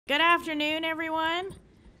Good afternoon, everyone.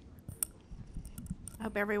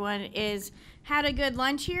 Hope everyone had a good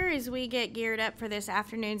lunch here as we get geared up for this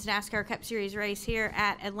afternoon's NASCAR Cup Series race here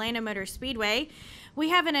at Atlanta Motor Speedway. We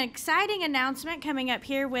have an exciting announcement coming up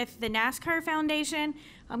here with the NASCAR Foundation.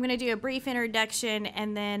 I'm going to do a brief introduction,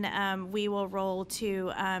 and then we will roll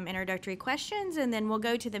to introductory questions, and then we'll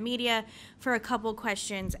go to the media for a couple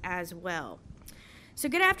questions as well. So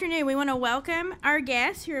good afternoon. We want to welcome our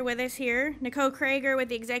guests who are with us here. Nicole Krager with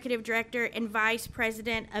the Executive Director and Vice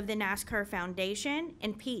President of the NASCAR Foundation,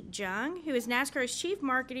 and Pete Jung, who is NASCAR's Chief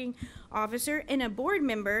Marketing Officer and a board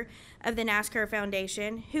member of the NASCAR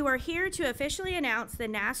Foundation, who are here to officially announce the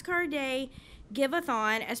NASCAR Day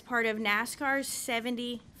Giveathon as part of NASCAR's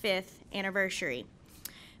 75th anniversary.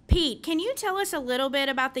 Pete, can you tell us a little bit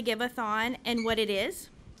about the Giveathon and what it is?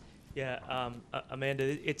 Yeah,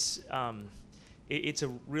 Amanda, it's a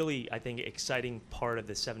really, I think, exciting part of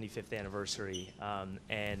the 75th anniversary,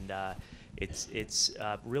 and it's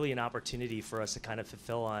really an opportunity for us to kind of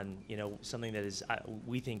fulfill on, something that is,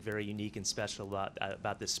 we think, very unique and special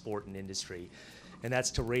about this sport and industry, and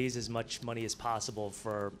that's to raise as much money as possible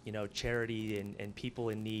for, charity and people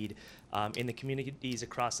in need in the communities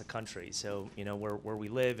across the country. So, where we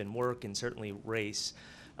live and work and certainly race.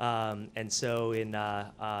 And so in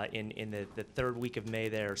the third week of May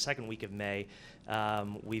there, or second week of May,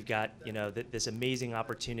 we've got, this amazing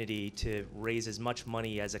opportunity to raise as much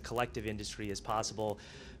money as a collective industry as possible.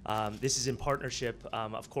 This is in partnership,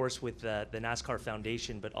 of course, with the NASCAR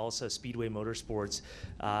Foundation, but also Speedway Motorsports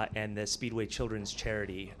and the Speedway Children's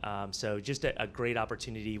Charity. So just a great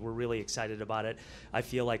opportunity. We're really excited about it. I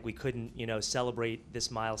feel like we couldn't, celebrate this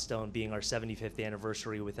milestone being our 75th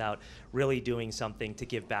anniversary without really doing something to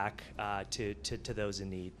give back to those in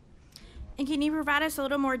need. And can you provide us a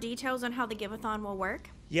little more details on how the Giveathon will work?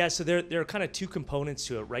 Yeah, so there are kind of two components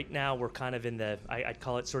to it. Right now, we're kind of in I'd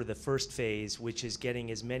call it sort of the first phase, which is getting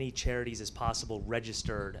as many charities as possible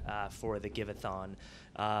registered for the Giveathon.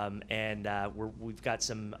 We've got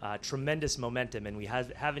some tremendous momentum, and we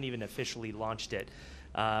haven't even officially launched it.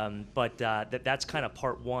 But that's kind of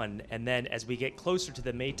part one. And then as we get closer to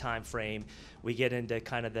the May time frame, we get into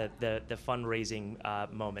kind of the fundraising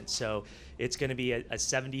moment. So it's going to be a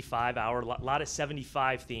 75-hour, lot of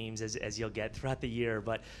 75 themes as you'll get throughout the year,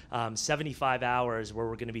 but 75 hours where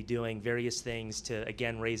we're going to be doing various things to,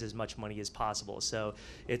 again, raise as much money as possible. So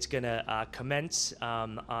it's going to commence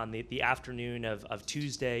on the afternoon of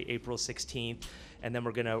Tuesday, April 16th, and then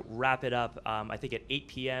we're going to wrap it up, I think, at 8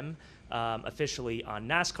 p.m. Officially on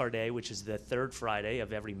NASCAR Day, which is the third Friday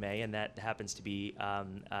of every May, and that happens to be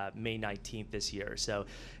May 19th this year. So,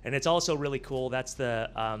 and it's also really cool. That's the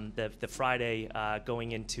Friday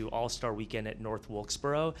going into All-Star Weekend at North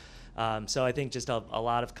Wilkesboro. So I think just a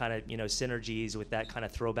lot of kind of synergies with that kind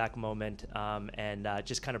of throwback moment, and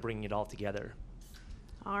just kind of bringing it all together.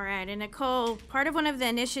 All right, and Nicole, part of one of the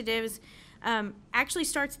initiatives actually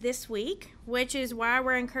starts this week, which is why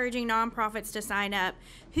we're encouraging nonprofits to sign up.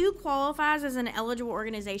 Who qualifies as an eligible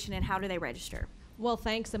organization, and how do they register? Well,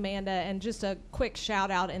 thanks, Amanda, and just a quick shout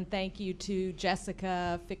out and thank you to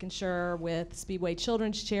Jessica Fickenshire with Speedway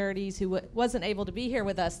Children's Charities, who wasn't able to be here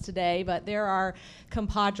with us today, but there are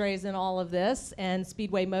compadres in all of this, and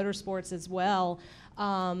Speedway Motorsports as well.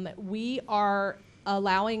 We are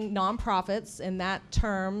allowing nonprofits. In that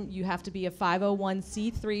term, you have to be a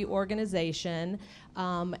 501c3 organization,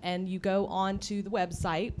 and you go on to the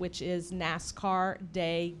website, which is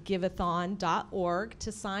NASCARDayGiveathon.org,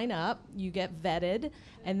 to sign up. You get vetted,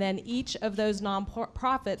 and then each of those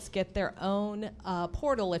nonprofits get their own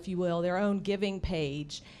portal, if you will, their own giving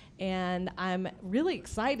page. And I'm really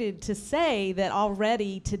excited to say that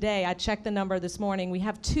already today, I checked the number this morning, we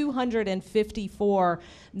have 254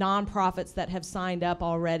 nonprofits that have signed up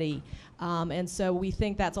already. And so we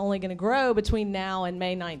think that's only going to grow between now and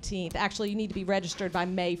May 19th. Actually, you need to be registered by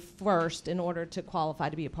May 1st in order to qualify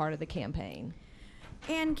to be a part of the campaign.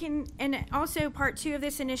 And also part two of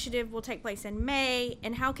this initiative will take place in May,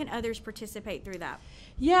 and how can others participate through that?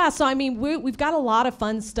 Yeah, so I mean, we've got a lot of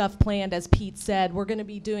fun stuff planned, as Pete said. We're going to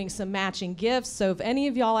be doing some matching gifts, so if any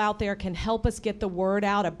of y'all out there can help us get the word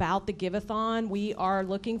out about the Giveathon, we are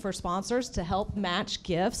looking for sponsors to help match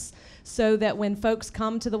gifts so that when folks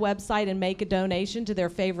come to the website and make a donation to their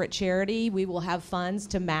favorite charity, we will have funds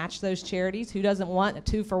to match those charities. Who doesn't want a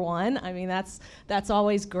 2-for-1? I mean, that's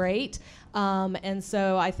always great. And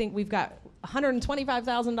so I think we've got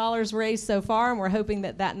 $125,000 raised so far, and we're hoping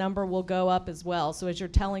that that number will go up as well. So as you're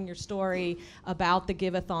telling your story about the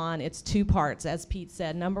Giveathon, it's two parts, as Pete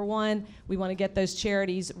said. Number one, we want to get those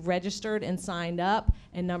charities registered and signed up.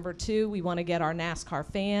 And number two, we want to get our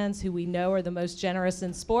NASCAR fans, who we know are the most generous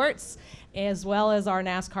in sports, as well as our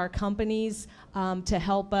NASCAR companies, to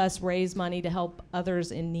help us raise money to help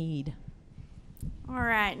others in need. All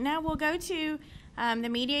right, now we'll go to the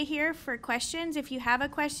media here for questions. If you have a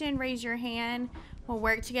question, raise your hand. We'll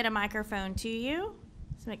work to get a microphone to you.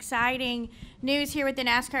 Some exciting news here with the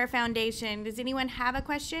NASCAR Foundation. Does anyone have a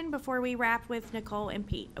question before we wrap with Nicole and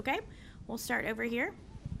Pete? Okay, we'll start over here.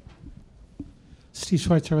 Steve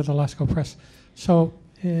Schweitzer with the Lasco Press. So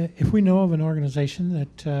if we know of an organization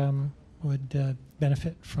that would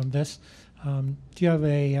benefit from this, do you have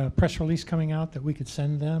a press release coming out that we could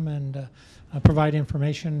send them and provide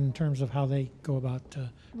information in terms of how they go about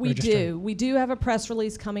registering? We do have a press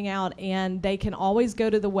release coming out, and they can always go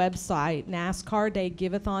to the website,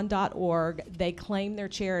 NASCARDayGiveathon.org. They claim their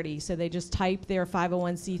charity, so they just type their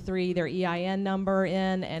 501c3, their EIN number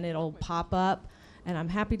in, and it'll pop up. And I'm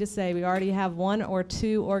happy to say we already have 1 or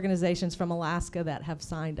 2 organizations from Alaska that have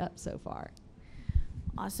signed up so far.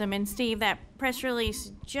 Awesome. And Steve, that press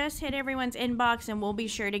release just hit everyone's inbox, and we'll be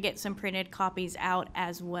sure to get some printed copies out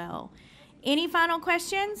as well. Any final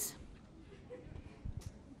questions?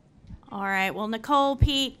 All right. Well, Nicole,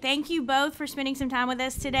 Pete, thank you both for spending some time with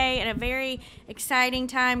us today at a very exciting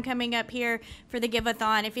time coming up here for the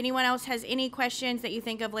Giveathon. If anyone else has any questions that you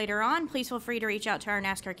think of later on, please feel free to reach out to our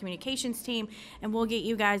NASCAR communications team, and we'll get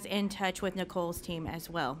you guys in touch with Nicole's team as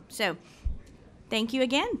well. So thank you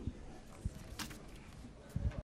again.